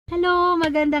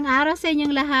magandang araw sa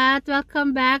inyong lahat.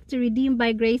 Welcome back to Redeemed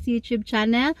by Grace YouTube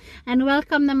channel. And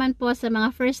welcome naman po sa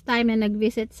mga first time na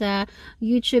nag-visit sa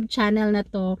YouTube channel na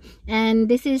to. And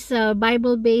this is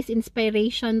Bible-based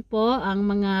inspiration po ang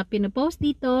mga pinopost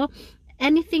dito.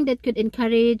 Anything that could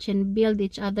encourage and build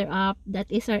each other up, that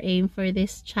is our aim for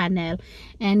this channel.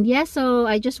 And yeah, so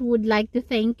I just would like to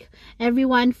thank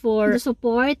everyone for the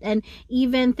support, and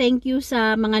even thank you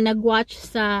sa mga nag-watch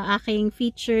sa aking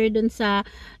feature dun sa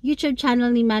YouTube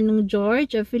channel ni Manong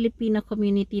George of Filipino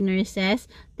Community Nurses.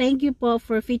 Thank you po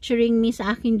for featuring me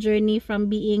sa aking journey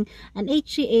from being an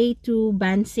HCA to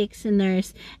Band 6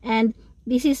 nurse. And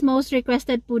this is most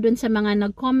requested po dun sa mga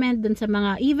nag-comment, dun sa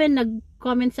mga even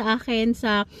nag-comment sa akin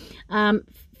sa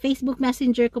Facebook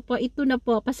Messenger ko po. Ito na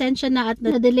po, pasensya na at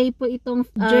na-delay po itong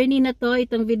journey na to,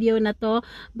 itong video na to.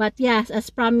 But yes,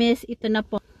 as promised, ito na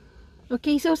po.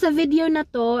 Okay, so sa video na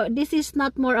to, this is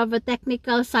not more of a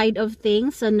technical side of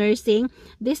things sa nursing.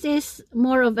 This is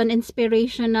more of an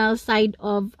inspirational side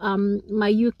of my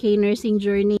UK nursing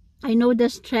journey. I know the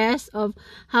stress of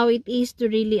how it is to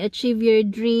really achieve your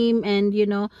dream and, you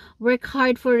know, work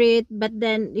hard for it. But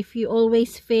then, if you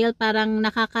always fail, parang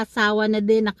nakakasawa na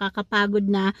din, nakakapagod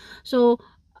na. So,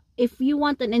 if you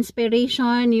want an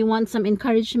inspiration, you want some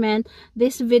encouragement,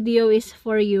 this video is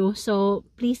for you. So,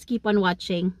 please keep on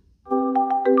watching.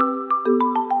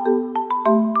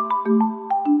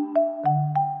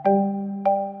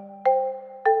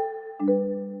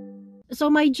 So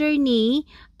my journey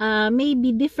may be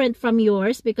different from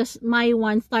yours because my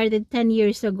one started 10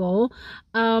 years ago.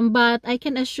 But I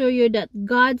can assure you that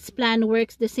God's plan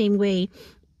works the same way.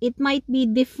 It might be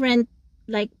different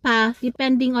like path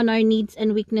depending on our needs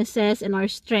and weaknesses and our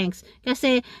strengths.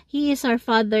 Kasi He is our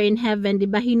Father in heaven,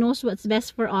 diba? He knows what's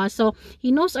best for us. So He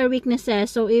knows our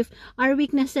weaknesses. So if our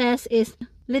weaknesses is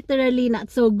literally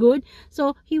not so good,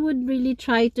 so He would really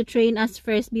try to train us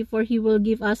first before He will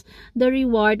give us the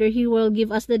reward, or He will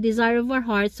give us the desire of our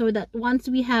heart, so that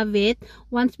once we have it,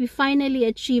 once we finally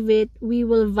achieve it, we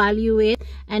will value it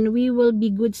and we will be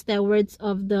good stewards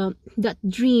of that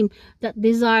dream, that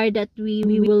desire that we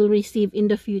will receive in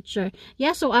the future.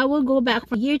 Yeah, so I will go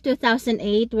back from year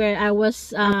 2008 where I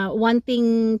was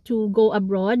wanting to go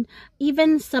abroad.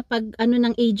 Even sa pag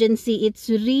ng agency, it's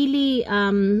really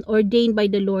ordained by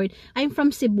the Lord. I'm from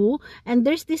Cebu, and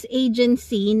there's this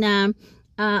agency na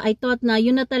I thought na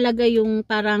yun na talaga yung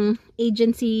parang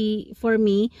agency for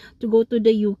me to go to the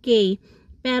UK.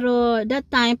 Pero that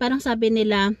time, parang sabi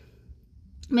nila,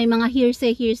 may mga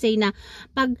hearsay na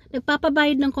pag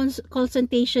nagpapabayad ng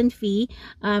consultation fee,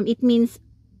 it means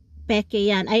peke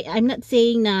yan. I'm not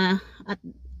saying na at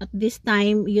this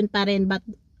time yun pa rin, but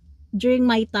during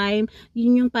my time,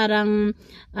 yun yung parang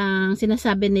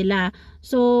sinasabi nila.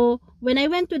 So, when I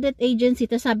went to that agency,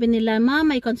 tas sabi nila, "Ma'am,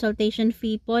 may consultation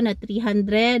fee po na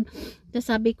 300. Tas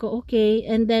sabi ko, okay.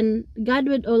 And then, God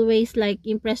would always like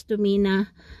impress to me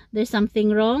na there's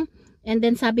something wrong. And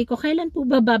then sabi ko, kailan po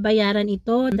ba babayaran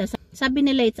ito? Tas sabi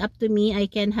nila, it's up to me. I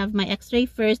can have my x-ray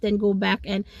first, then go back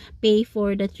and pay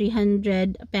for the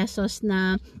 300 pesos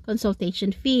na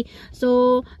consultation fee.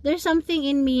 So, there's something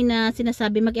in me na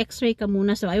sinasabi, mag-x-ray ka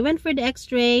muna. So, I went for the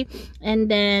x-ray,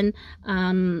 and then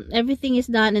everything is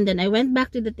done. And then I went back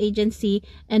to that agency,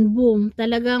 and boom,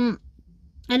 talagang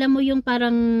alam mo yung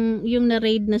parang yung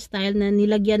na-raid na style na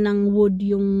nilagyan ng wood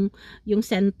yung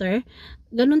center.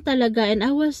 Ganun talaga, and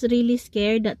I was really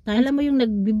scared that time. Alam mo yung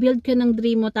nag-build ka ng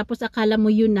dream mo, tapos akala mo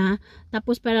yun na,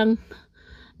 tapos parang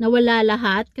nawala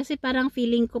lahat, kasi parang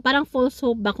feeling ko, parang false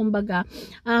hope ba kumbaga.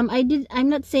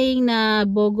 I'm not saying na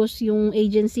bogus yung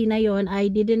agency na yon. I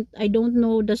don't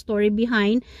know the story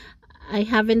behind. I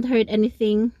haven't heard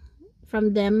anything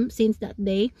from them since that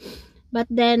day. But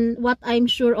then, what I'm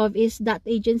sure of is that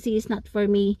agency is not for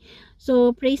me.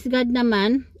 So, praise God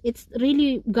naman. It's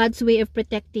really God's way of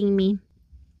protecting me.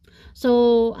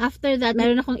 So, after that,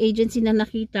 meron akong agency na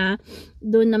nakita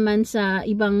doon naman sa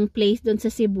ibang place doon sa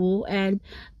Cebu. And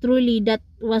truly, that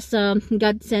was a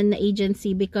God-sent na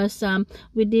agency because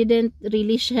we didn't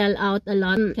really shell out a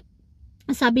lot.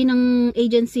 Sabi ng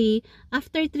agency,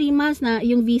 after 3 months na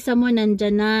yung visa mo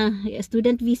nandyan na.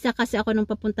 Student visa kasi ako nung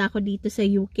papunta ako dito sa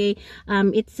UK.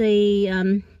 It's a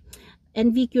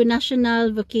NVQ,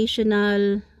 National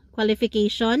Vocational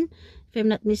Qualification, if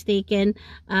I'm not mistaken,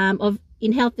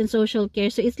 in health and social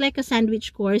care. So it's like a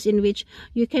sandwich course in which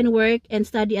you can work and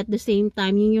study at the same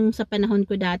time. Yun yung sa panahon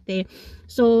ko dati.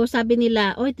 So sabi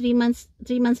nila, oh, 3 months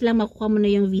lang makukuha mo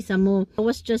na yung visa mo. I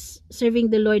was just serving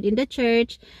the Lord in the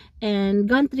church. And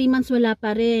gone 3 months, wala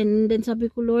pa rin. And then sabi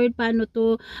ko, Lord, paano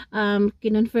to?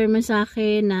 Kinonfirm mo sa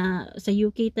akin na sa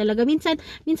UK talaga. Minsan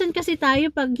kasi tayo,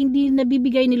 pag hindi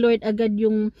nabibigay ni Lord agad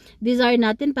yung desire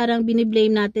natin, parang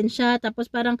biniblame natin siya. Tapos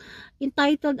parang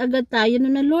entitled agad tayo.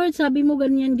 No, na Lord, sabi mo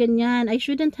ganyan, ganyan. I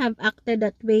shouldn't have acted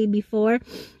that way before.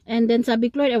 And then sabi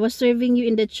ko, Lord, I was serving you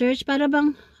in the church. Para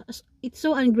bang, it's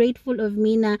so ungrateful of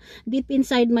me na deep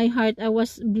inside my heart, I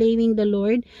was blaming the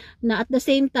Lord. Na at the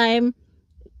same time,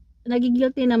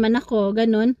 nagigilty naman ako,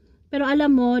 ganun. Pero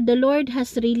alam mo, the Lord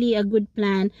has really a good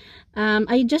plan.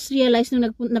 I just realized nung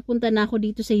napunta na ako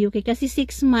dito sa UK, kasi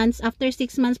 6 months, after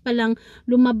 6 months pa lang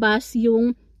lumabas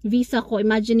yung visa ko.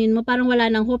 Imaginein mo, parang wala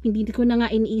nang hope, hindi ko na nga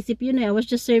iniisip yun. I was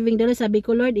just serving the Lord. Sabi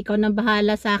ko, Lord, ikaw na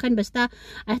bahala sa akin, basta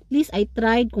at least I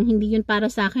tried. Kung hindi yun para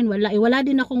sa akin, wala. Wala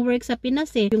din akong work sa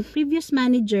Pinas eh. Yung previous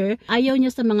manager, ayaw niya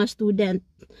sa mga student.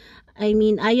 I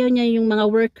mean, ayaw niya yung mga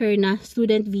worker na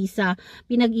student visa.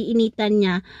 Pinag-iinitan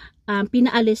niya,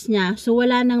 pinaalis niya. So,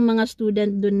 wala nang mga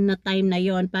student dun na time na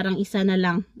yon. Parang isa na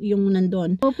lang yung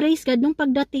nandun. So, praise God, nung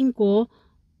pagdating ko,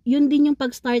 yun din yung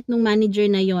pag-start ng manager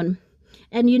na yon.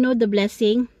 And you know the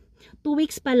blessing? 2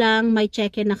 weeks pa lang, may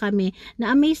check-in na kami.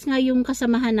 Na-amaze nga yung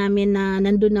kasamahan namin na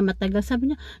nandun na matagal. Sabi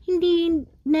niya,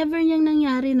 never niyang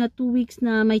nangyari na 2 weeks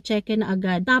na may check-in na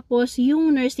agad. Tapos,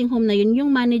 yung nursing home na yun, yung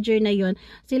manager na yun,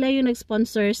 sila yung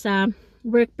nag-sponsor sa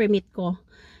work permit ko.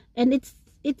 And it's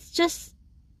just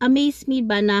amaze me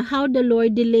ba na how the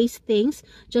Lord delays things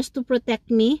just to protect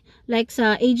me. Like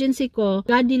sa agency ko,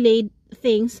 God delayed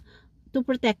things to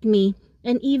protect me.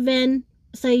 And even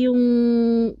sa yung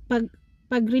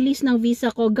pag-release ng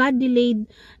visa ko, God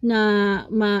delayed na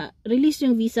ma-release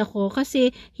yung visa ko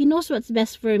kasi He knows what's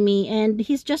best for me and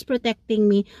He's just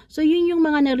protecting me. So yun yung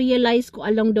mga na-realize ko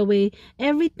along the way.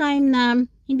 Every time na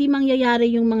hindi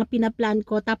mangyayari yung mga pinaplan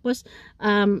ko, tapos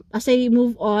as I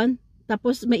move on,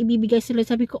 tapos may ibibigay sila,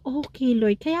 sabi ko, okay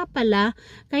Lord, kaya pala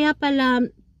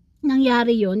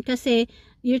nangyari yun kasi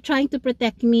you're trying to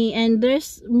protect me and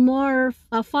there's more,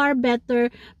 far better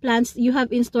plans you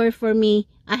have in store for me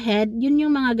ahead. Yun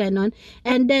yung mga ganon.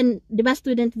 And then, di ba,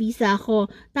 student visa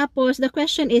ako. Tapos, the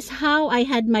question is how I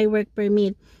had my work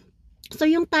permit. So,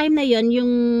 yung time na yun,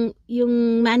 yung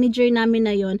manager namin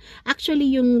na yun, actually,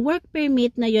 yung work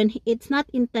permit na yun, it's not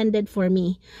intended for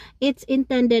me. It's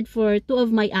intended for 2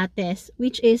 of my ates,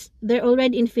 which is, they're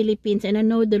already in Philippines, and I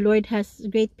know the Lord has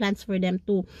great plans for them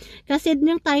too. Kasi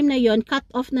yung time na yun, cut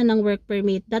off na ng work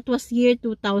permit. That was year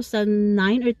 2009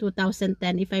 or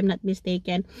 2010, if I'm not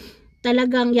mistaken.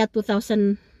 Talagang, yeah,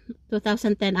 2010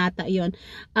 ata yun.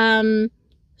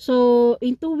 So,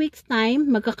 in 2 weeks time,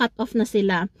 magka-cut off na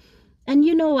sila. And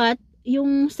you know what?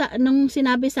 Nung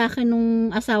sinabi sa akin nung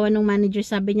asawa ng manager,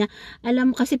 sabi niya,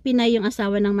 kasi Pinay yung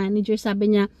asawa ng manager,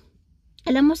 sabi niya,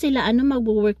 alam mo sila,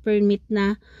 mag-work permit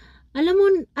na, alam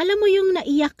mo yung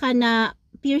naiyak ka na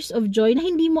tears of joy, na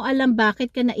hindi mo alam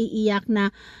bakit ka naiiyak, na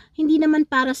hindi naman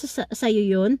para sa'yo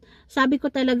yun. Sabi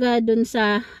ko talaga dun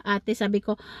sa ate, sabi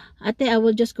ko, ate, I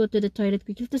will just go to the toilet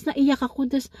quickly. Tapos naiyak ako.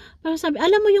 Tapos parang sabi,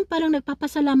 alam mo yung parang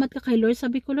nagpapasalamat ka kay Lord.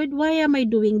 Sabi ko, Lord, why am I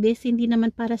doing this? Hindi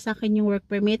naman para sa akin yung work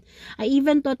permit. I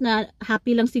even thought na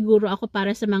happy lang siguro ako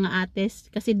para sa mga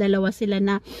ates. Kasi dalawa sila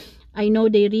na I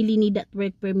know they really need that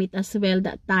work permit as well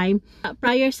that time.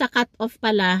 Prior sa cut-off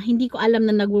pala, hindi ko alam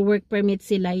na nag-work permit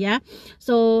sila, yeah?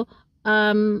 So,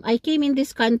 I came in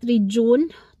this country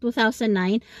June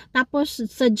 2009. Tapos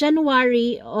sa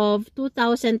January of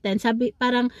 2010, sabi,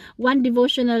 parang one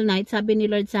devotional night, sabi ni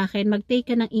Lord sa akin,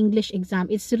 mag-take ka ng English exam.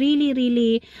 It's really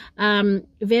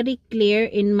very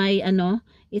clear in my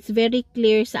it's very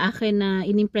clear sa akin na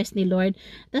inimpress ni Lord.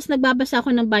 Tapos nagbabasa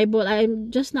ako ng Bible.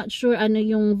 I'm just not sure ano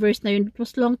yung verse na yun. It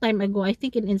was long time ago. I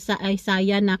think in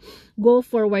Isaiah na, go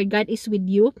forward, God is with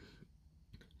you.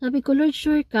 Sabi ko, Lord,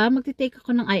 sure ka? Magti-take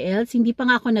ako ng IELTS. Hindi pa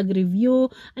nga ako nag-review.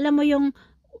 Alam mo yung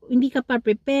hindi ka pa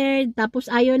prepared.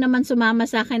 Tapos ayaw naman sumama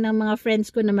sa akin ng mga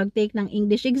friends ko na mag-take ng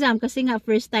English exam. Kasi nga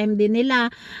first time din nila.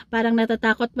 Parang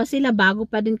natatakot pa sila. Bago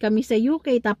pa din kami sa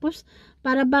UK. Tapos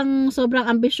para bang sobrang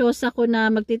ambisyosa ko na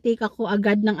magti-take ako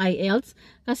agad ng IELTS.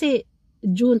 Kasi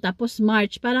June tapos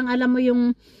March. Parang alam mo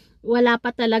yung wala pa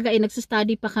talaga.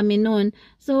 Nagsastudy pa kami noon.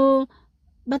 So,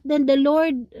 but then the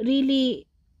Lord really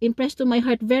impressed to my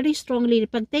heart very strongly.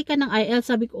 Pag take ka ng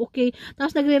IELTS, sabi ko, okay.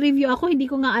 Tapos nagre-review ako, hindi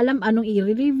ko nga alam anong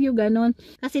i-review, ganon.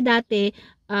 Kasi dati,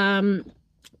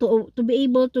 to be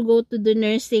able to go to the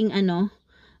nursing,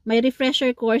 may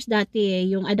refresher course dati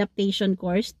yung adaptation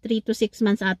course, 3 to 6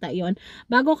 months ata yon.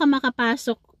 Bago ka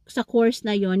makapasok sa course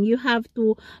na yon, you have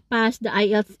to pass the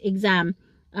IELTS exam.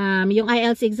 Yung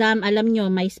IELTS exam, alam nyo,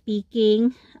 may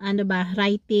speaking,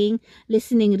 writing,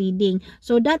 listening, reading.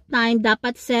 So that time,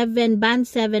 dapat 7, band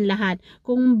 7 lahat.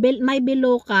 Kung may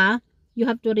below ka, you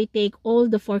have to retake all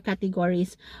the 4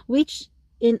 categories. Which,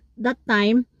 in that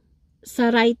time,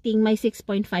 sa writing, may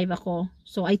 6.5 ako.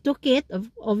 So, I took it.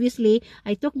 Obviously,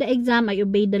 I took the exam. I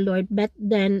obeyed the Lord. But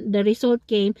then, the result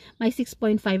came, may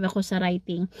 6.5 ako sa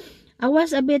writing. I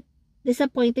was a bit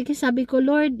disappointed kasi sabi ko,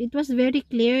 Lord, it was very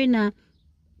clear na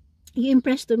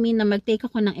i-impress to me na mag-take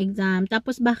ako ng exam.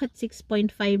 Tapos, bakit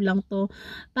 6.5 lang to?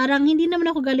 Parang, hindi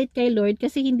naman ako galit kay Lord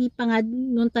kasi hindi pa nga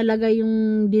nun talaga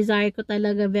yung desire ko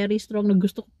talaga very strong na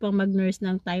gusto ko pang mag-nurse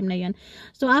ng time na yan.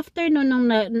 So, after nun, nung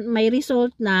may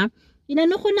result na,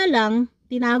 inano ko na lang,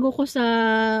 tinago ko sa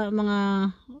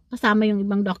mga kasama yung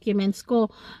ibang documents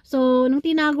ko. So, nung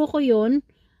tinago ko yun,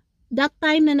 that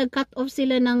time na nag-cut off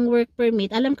sila ng work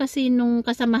permit, alam kasi nung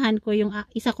kasamahan ko, yung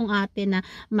isa kong ate na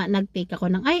nag-take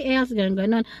ako ng IELTS,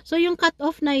 gano'n. So, yung cut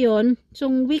off na yon,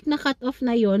 yung week na cut off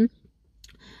na yon,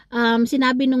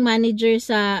 sinabi nung manager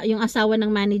yung asawa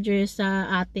ng manager sa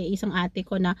isang ate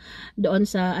ko na doon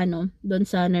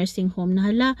sa nursing home, na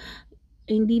hala,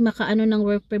 hindi makaano ng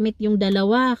work permit yung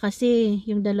dalawa kasi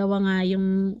yung dalawa nga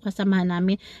yung kasamahan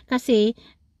namin. Kasi,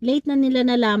 late na nila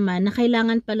nalaman na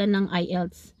kailangan pala ng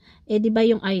IELTS. Di ba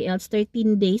yung IELTS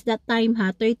 13 days, that time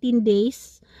 13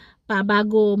 days pa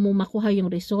bago mo makuha yung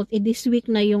result. This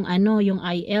week na yung yung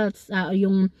IELTS,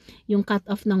 yung cut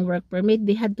off ng work permit,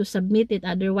 they had to submit it,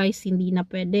 otherwise hindi na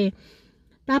pwede.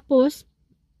 Tapos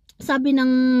sabi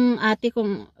ng ate ko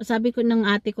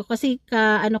kasi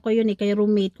ko yun kay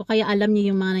roommate ko, kaya alam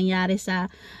niya yung mga nangyari sa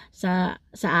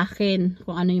akin,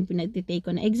 kung ano yung pinag-take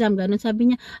ko na exam, ganun.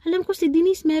 Sabi niya, alam ko si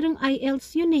Denise merong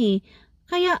IELTS yun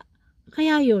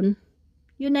kaya yun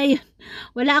na yun.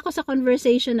 Wala ako sa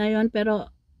conversation na yun, pero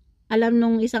alam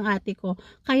nung isang ate ko,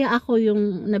 kaya ako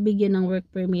yung nabigyan ng work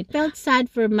permit. Felt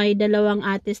sad for my dalawang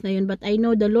ates na yun, but I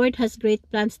know the Lord has great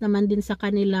plans naman din sa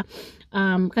kanila.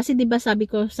 Kasi diba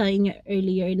sabi ko sa inyo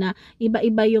earlier na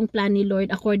iba-iba yung plan ni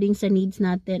Lord according sa needs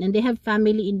natin. And they have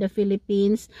family in the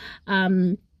Philippines.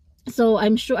 So,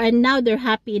 I'm sure, and now they're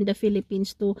happy in the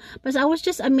Philippines too. But I was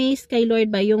just amazed kay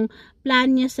Lord ba, yung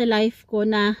plan niya sa life ko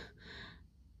na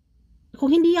kung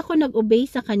hindi ako nag-obey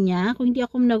sa kanya, kung hindi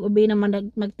ako nag-obey na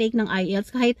mag-take ng IELTS,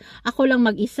 kahit ako lang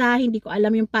mag-isa, hindi ko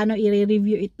alam yung paano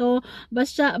i-review ito,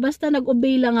 basta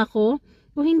nag-obey lang ako.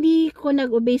 Kung hindi ko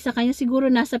nag-obey sa kanya, siguro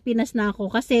nasa Pinas na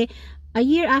ako. Kasi, a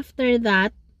year after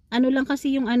that, lang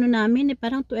kasi yung namin,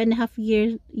 parang 2.5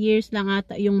 years lang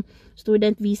ata yung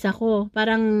student visa ko.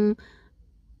 Parang,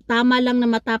 tama lang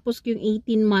na matapos ko yung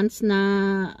 18 months na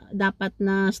dapat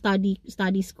na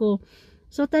studies ko.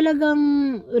 So, talagang,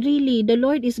 really, the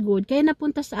Lord is good. Kaya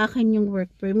napunta sa akin yung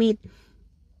work permit.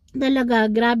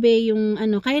 Talaga, grabe yung,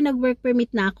 kaya nag-work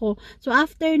permit na ako. So,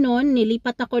 after nun,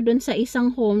 nilipat ako dun sa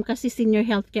isang home kasi senior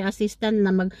healthcare assistant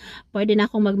na pwede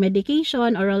na akong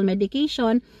mag-medication, oral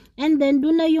medication. And then,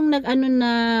 dun na yung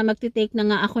na magtitake na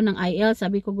nga ako ng IELTS.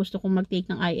 Sabi ko, gusto kong mag-take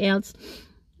ng IELTS.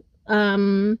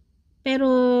 Pero,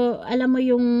 alam mo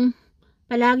yung,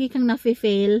 palagi kang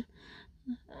nafe-fail.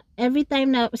 Every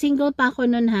time na, single pa ako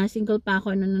nun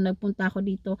nung nagpunta ako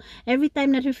dito. Every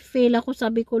time na fail ako,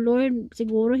 sabi ko, Lord,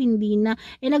 siguro hindi na.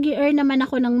 Nag-i-earn naman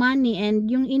ako ng money, and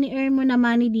yung ini-earn mo na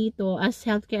money dito as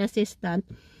healthcare assistant,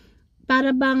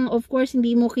 para bang, of course,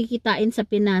 hindi mo kikitain sa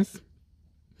Pinas.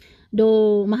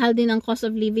 Though, mahal din ang cost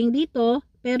of living dito,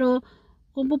 pero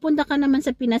kung pupunta ka naman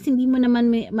sa Pinas, hindi mo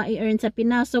naman ma-earn sa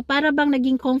Pinas. So, para bang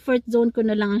naging comfort zone ko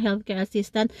na lang ang healthcare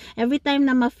assistant. Every time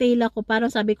na ma-fail ako,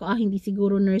 parang sabi ko, hindi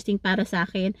siguro nursing para sa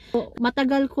akin. So,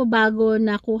 matagal ko bago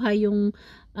nakuha yung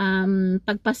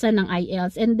pagpasa ng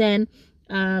IELTS. And then,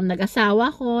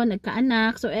 nag-asawa ko,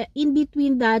 nagkaanak. So, in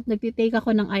between that, nagtitake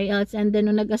ako ng IELTS. And then,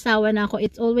 nung nag-asawa na ako,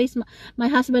 it's always, my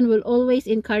husband will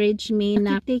always encourage me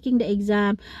na taking the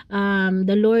exam,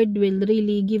 the Lord will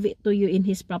really give it to you in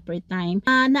His proper time.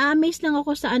 Na-amaze lang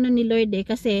ako sa ni Lord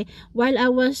kasi while I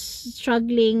was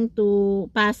struggling to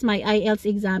pass my IELTS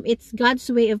exam, it's God's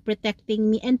way of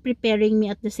protecting me and preparing me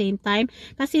at the same time.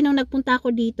 Kasi nung nagpunta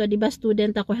ako dito, di ba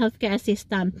student ako, healthcare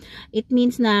assistant, it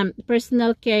means na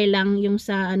personal care lang yung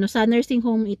sa nursing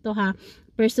home ito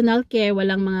personal care,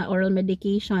 walang mga oral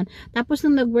medication. Tapos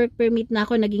nung nag-work permit na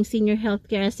ako, naging senior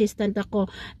healthcare assistant ako,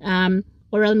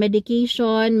 oral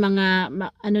medication, mga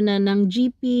ng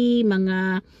GP,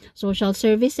 mga social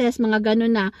services, mga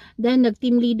ganun na. Then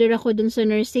nag-team leader ako dun sa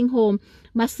nursing home.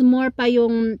 Mas more pa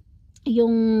yung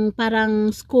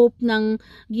parang scope ng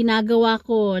ginagawa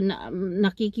ko,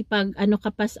 nakikipag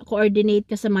coordinate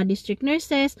ka sa mga district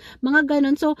nurses, mga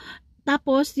ganun. So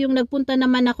tapos, yung nagpunta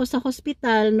naman ako sa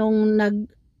hospital nung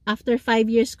after 5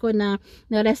 years ko na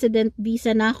resident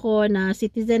visa na ako, na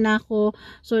citizen na ako.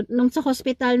 So nung sa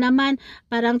hospital naman,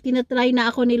 parang tinatry na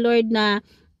ako ni Lord na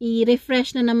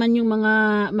i-refresh na naman yung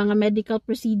mga medical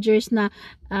procedures na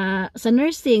sa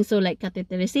nursing, so like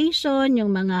catheterization,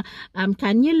 yung mga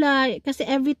cannula, kasi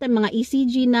every time mga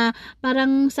ECG na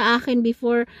parang sa akin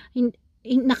before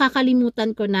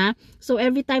nakakalimutan ko na. So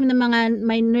every time na mga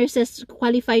may nurses,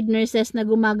 qualified nurses na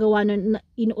gumagawa nun,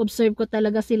 ino-observe ko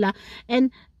talaga sila,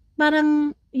 and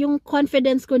parang yung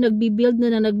confidence ko nagbi-build,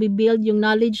 yung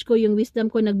knowledge ko, yung wisdom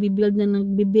ko nagbi-build.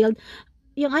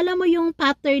 Yung alam mo yung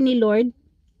pattern ni Lord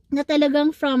na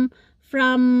talagang from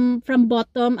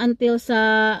bottom until sa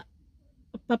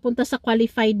papunta sa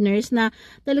qualified nurse, na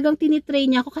talagang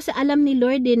tinitrain niya ako, kasi alam ni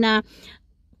Lord na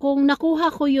kung nakuha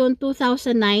ko yung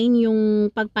 2009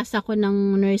 yung pagpasa ko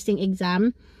ng nursing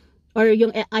exam, or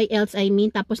yung IELTS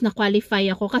tapos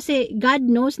na-qualify ako, kasi God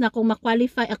knows na kung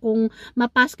ma-qualify, kung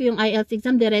mapass ko yung IELTS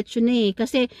exam, diretso na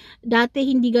kasi dati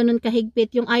hindi ganun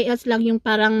kahigpit, yung IELTS lang yung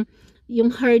parang yung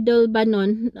hurdle ba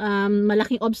nun,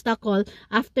 malaking obstacle.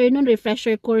 After nun,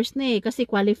 refresher course na kasi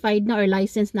qualified na or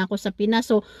licensed na ako sa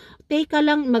Pinas. So, take ka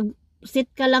lang,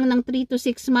 sit ka lang ng 3 to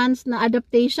 6 months na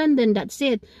adaptation, then that's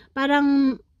it.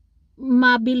 Parang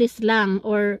mabilis lang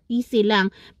or easy lang.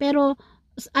 Pero,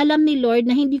 alam ni Lord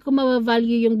na hindi ko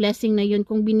ma-value yung blessing na yun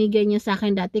kung binigay niya sa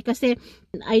akin dati, kasi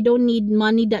I don't need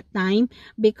money that time,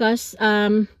 because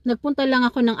nagpunta lang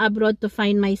ako ng abroad to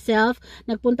find myself.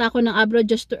 Nagpunta ako ng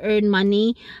abroad just to earn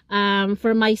money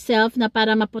for myself, na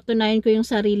para maputunayan ko yung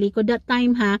sarili ko. That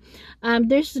time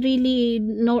there's really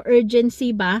no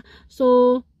urgency ba,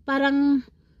 so parang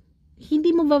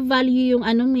hindi mo ba-value yung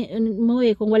mo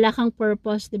kung wala kang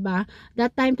purpose, 'di ba?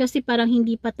 That time kasi parang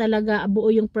hindi pa talaga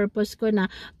buo yung purpose ko na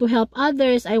to help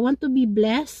others. I want to be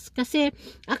blessed, kasi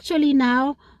actually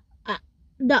now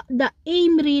the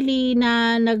aim really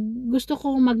na gusto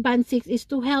kong mag-band 6 is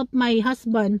to help my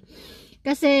husband.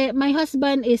 Kasi my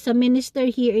husband is a minister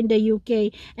here in the UK.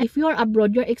 If you're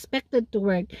abroad, you're expected to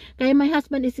work. Kaya my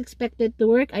husband is expected to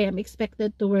work, I am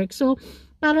expected to work. So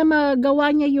para magawa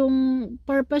niya yung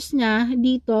purpose niya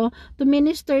dito, to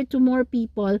minister to more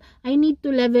people, I need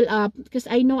to level up, because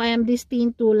I know I am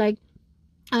destined to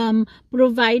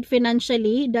provide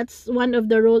financially. That's one of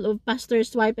the role of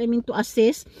pastor's wife, to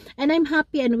assist, and I'm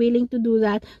happy and willing to do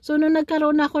that. So nung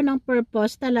nagkaroon ako ng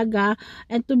purpose talaga,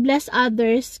 and to bless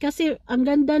others, kasi ang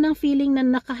ganda ng feeling na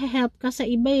nakahelp ka sa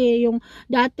iba yung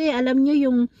dati, alam nyo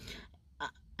yung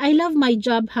I love my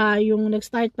job yung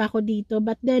nag-start pa ako dito,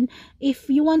 but then if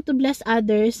you want to bless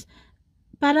others,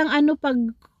 parang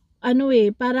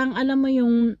parang alam mo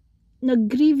yung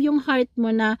nag-grieve yung heart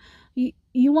mo na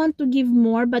you want to give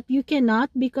more but you cannot,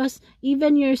 because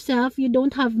even yourself you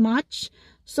don't have much.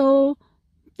 So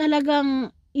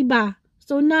talagang iba.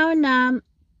 So now na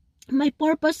may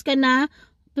purpose ka na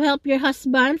to help your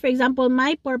husband, for example,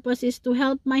 my purpose is to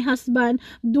help my husband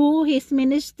do his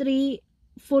ministry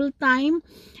full time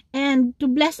and to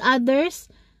bless others.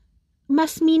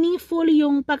 Mas meaningful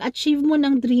yung pag-achieve mo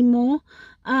ng dream mo.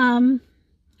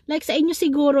 Like sa inyo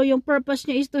siguro, yung purpose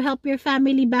nyo is to help your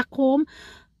family back home.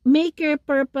 Make your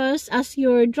purpose as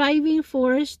your driving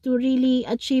force to really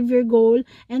achieve your goal,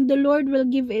 and the Lord will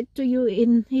give it to you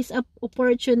in His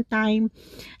opportune time.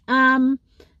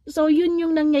 So yun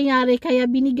yung nangyayari, kaya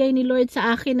binigay ni Lord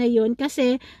sa akin na yun,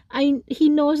 kasi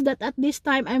He knows that at this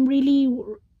time I'm really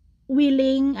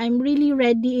willing, I'm really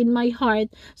ready in my heart.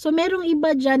 So merong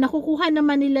iba dyan, nakukuha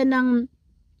naman nila ng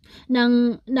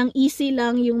easy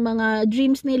lang yung mga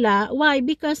dreams nila. Why?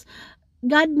 Because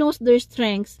God knows their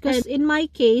strengths. Because in my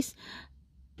case,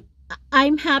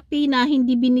 I'm happy na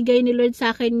hindi binigay ni Lord sa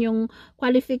akin yung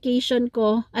qualification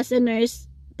ko as a nurse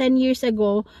 10 years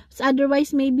ago. So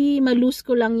otherwise, maybe malose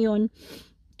ko lang yun.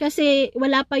 Kasi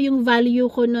wala pa yung value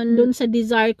ko dun sa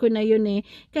desire ko na yun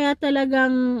Kaya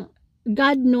talagang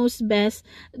God knows best.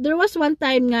 There was one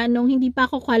time nga nung hindi pa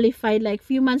ako qualified, like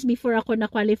few months before ako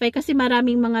na-qualify, kasi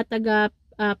maraming mga taga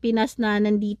Pinas na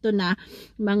nandito na,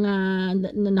 mga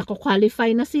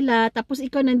nako-qualify na sila, tapos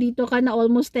ikaw nandito ka na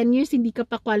almost 10 years hindi ka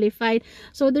pa qualified.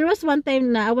 So there was one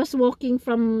time na I was walking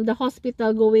from the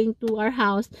hospital going to our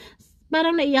house.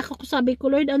 Parang naiyak ako, sabi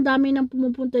ko, Lord, ang dami nang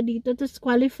pumupunta dito, tapos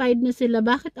qualified na sila,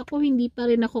 bakit ako hindi pa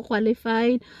rin ako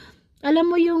qualified?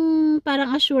 Alam mo yung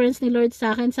parang assurance ni Lord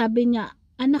sa akin, sabi niya,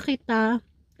 anak kita,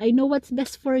 I know what's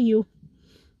best for you.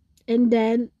 And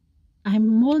then, I'm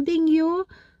molding you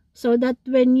so that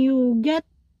when you get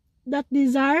that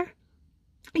desire,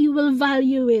 you will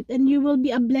value it and you will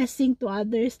be a blessing to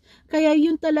others. Kaya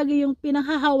yun talaga yung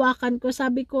pinanghahawakan ko.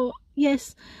 Sabi ko,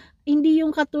 yes, hindi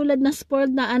yung katulad na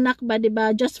spoiled na anak ba, 'di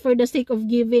ba? Just for the sake of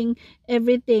giving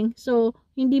everything. So,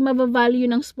 hindi mabavalue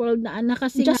ng spoiled na anak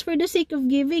kasi just for the sake of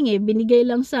giving binigay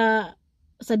lang sa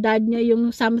dad niya yung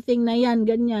something na yan,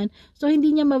 ganyan. So, hindi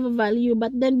niya mabavalue.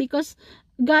 But then, because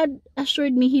God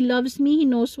assured me He loves me, He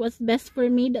knows what's best for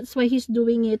me, that's why He's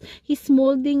doing it. He's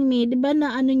molding me. Diba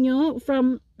na ano nyo,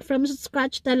 from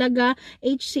scratch talaga,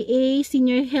 HCA,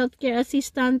 Senior Healthcare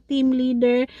Assistant, Team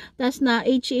Leader, tas na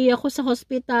HCA ako sa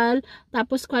hospital,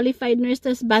 tapos Qualified Nurse,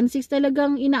 tas Band 6,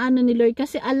 talagang inaano ni Lord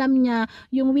kasi alam niya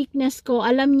yung weakness ko,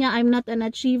 alam niya I'm not an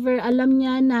achiever, alam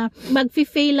niya na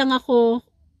mag-fail lang ako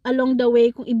along the way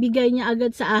kung ibigay niya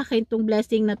agad sa akin tong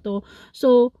blessing na to.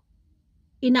 So,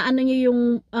 inaano niyo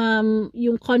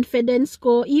yung confidence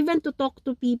ko even to talk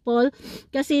to people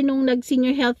kasi nung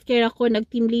nag-senior healthcare ako,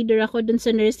 nag-team leader ako dun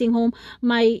sa nursing home,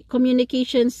 my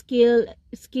communication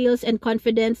skills and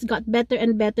confidence got better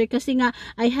and better kasi nga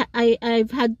I've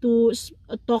had to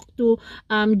talk to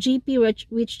GP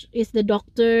which is the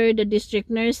doctor, the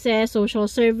district nurses, social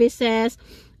services,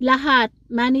 lahat,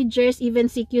 managers, even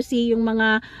CQC, yung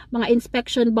mga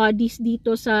inspection bodies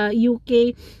dito sa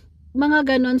UK, mga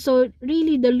ganon. So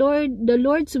really the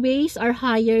Lord's ways are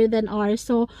higher than ours.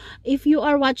 So if you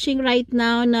are watching right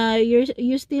now na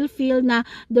you still feel na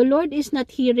the Lord is not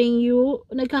hearing you,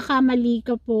 nagkakamali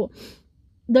ka po.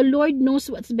 The Lord knows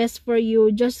what's best for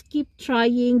you. Just keep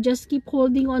trying, just keep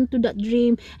holding on to that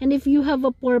dream, and if you have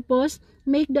a purpose,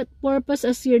 make that purpose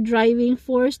as your driving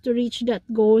force to reach that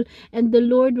goal, and the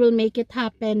Lord will make it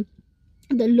happen.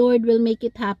 The Lord will make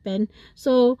it happen.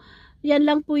 So yan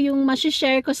lang po yung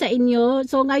masishare ko sa inyo.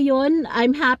 So ngayon,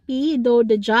 I'm happy, though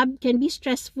the job can be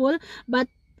stressful, but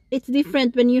it's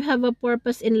different when you have a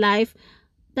purpose in life.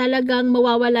 Talagang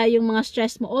mawawala yung mga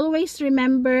stress mo. Always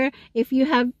remember, if you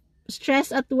have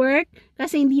stress at work,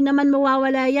 kasi hindi naman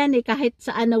mawawala yan kahit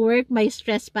saan na work, may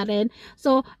stress pa rin.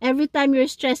 So every time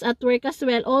you're stressed at work as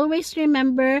well, always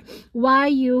remember why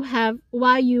you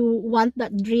want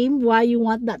that dream, why you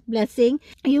want that blessing.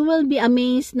 You will be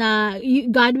amazed na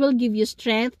God will give you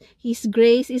strength. His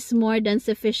grace is more than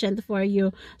sufficient for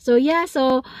you. So yeah,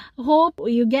 so hope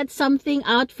you get something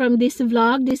out from this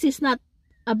vlog. This is not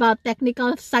about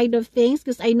technical side of things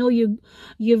because I know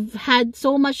you've had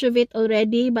so much of it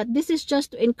already, but this is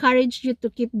just to encourage you to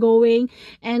keep going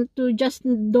and to just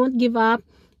don't give up.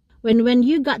 When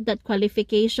you got that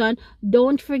qualification,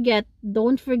 don't forget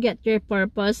your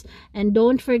purpose, and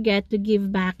don't forget to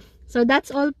give back. So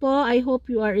that's all po. I hope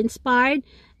you are inspired,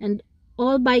 and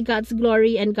all by God's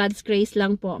glory and God's grace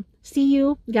lang po. See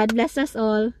you. God bless us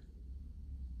all.